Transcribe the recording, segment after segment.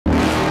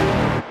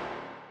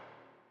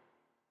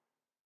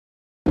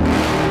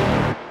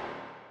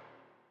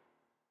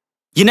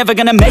You're never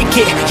gonna make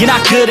it, you're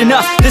not good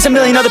enough. There's a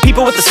million other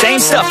people with the same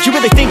stuff. You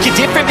really think you're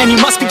different? Man, you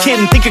must be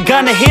kidding. Think you're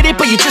gonna hit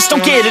it, but you just don't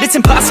get it. It's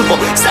impossible,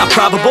 it's not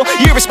probable,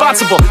 you're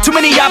irresponsible. Too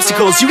many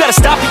obstacles, you gotta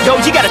stop it, yo.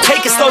 You gotta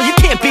take it slow, you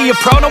can't be a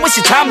pro. Don't waste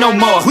your time no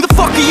more. Who the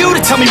fuck are you to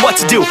tell me what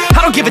to do?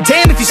 I don't give a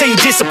damn if you say you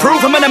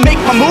disapprove. I'm gonna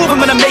make my move,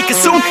 I'm gonna make it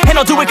soon. And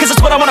I'll do it cause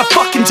it's what I wanna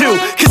fucking do.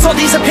 Cause all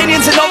these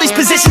opinions and all these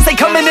positions, they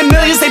come in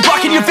millions, they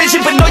blocking your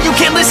vision. But no, you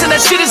can't listen,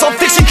 that shit is all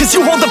fiction. Cause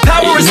you hold the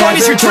power as long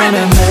as you're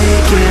driven.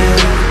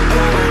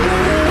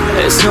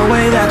 There's no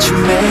way that you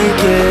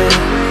make it.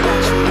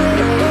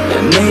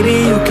 And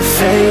maybe you can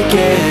fake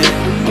it,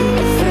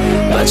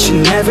 but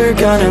you're never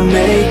gonna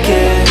make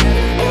it.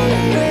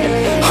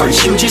 Are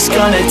you just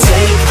gonna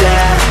take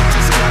that?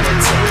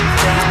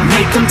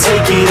 Make them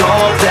take it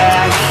all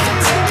back.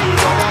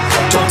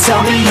 Don't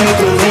tell me you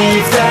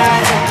believe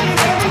that.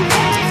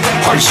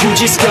 Are you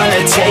just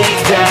gonna take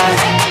that?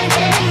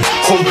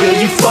 Or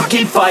will you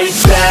fucking fight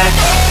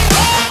back?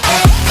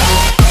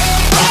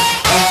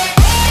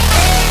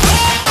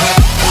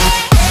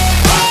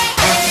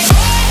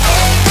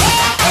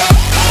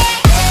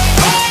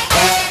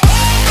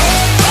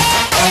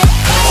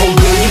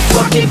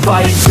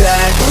 Fight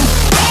back.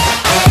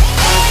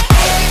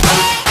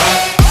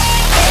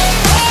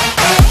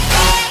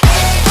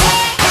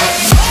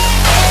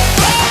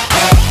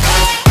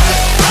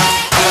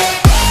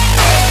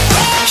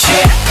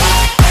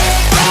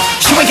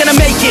 You ain't gonna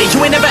make it,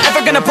 you ain't never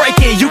ever gonna break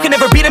it. You can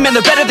never beat them and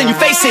they're better than you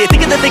face it.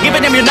 Thinking that they give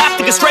a damn, you're not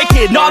thinking straight,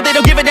 kid. No, they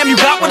don't give a damn, you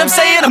got what I'm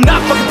saying? I'm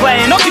not fucking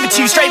playing, I'll give it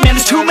to you straight, man.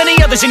 There's too many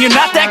others and you're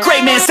not that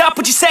great, man. Stop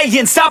what you're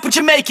saying, stop what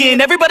you're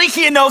making. Everybody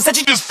here knows that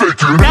you're just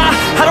faking. Nah,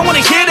 I don't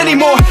wanna hear it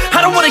anymore,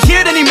 I don't wanna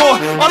hear it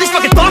anymore. All these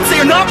fucking thoughts, they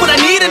are not what I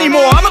need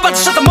anymore. I'm about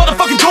to shut the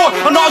motherfucking door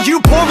on all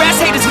you poor ass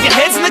haters with your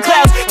heads in the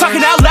clouds,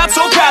 talking out loud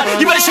so proud.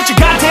 You better shut your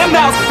goddamn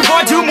mouth before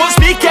I do more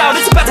speak out.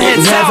 It's about to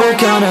head south. You're never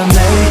gonna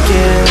make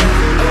it.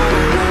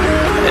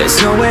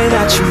 There's no way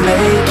that you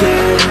make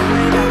it.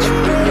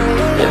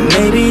 And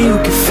maybe you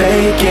can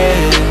fake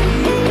it,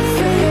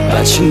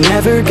 but you're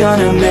never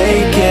gonna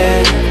make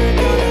it.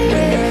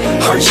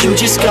 Are you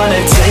just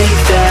gonna take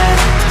that?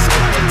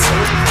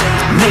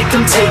 Make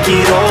them take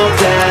it all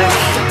back.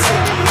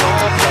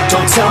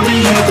 Don't tell me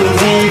you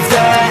believe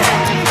that.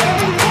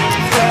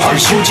 Are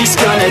you just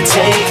gonna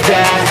take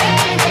that?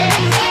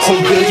 Or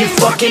will you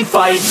fucking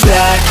fight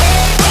back?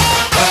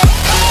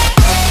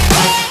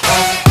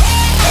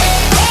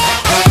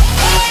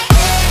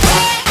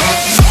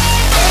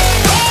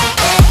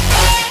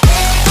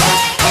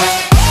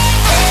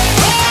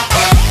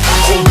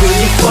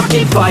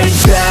 Fight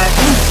back.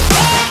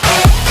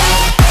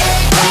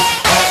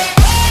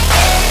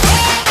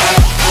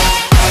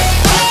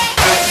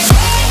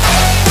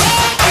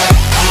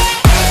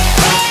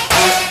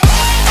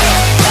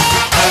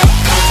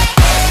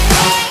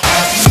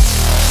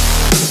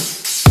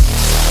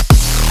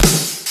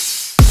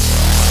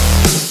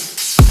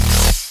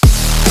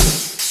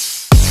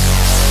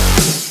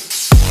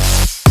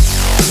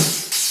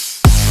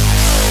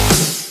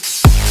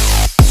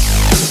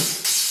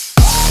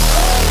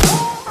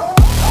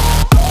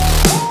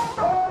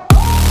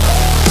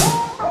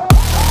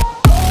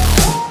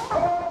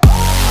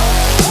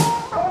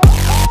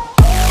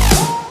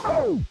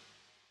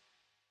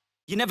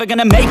 You're never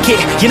gonna make it,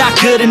 you're not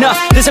good enough.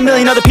 There's a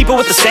million other people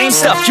with the same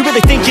stuff. You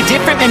really think you're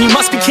different? Man, you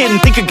must be kidding.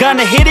 Think you're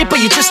gonna hit it, but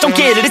you just don't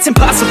get it. It's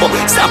impossible,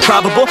 it's not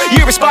probable,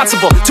 you're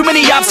irresponsible. Too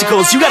many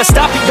obstacles, you gotta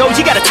stop it, yo.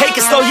 You gotta take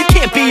it slow, you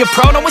can't be a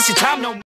pro. Don't waste your time no more.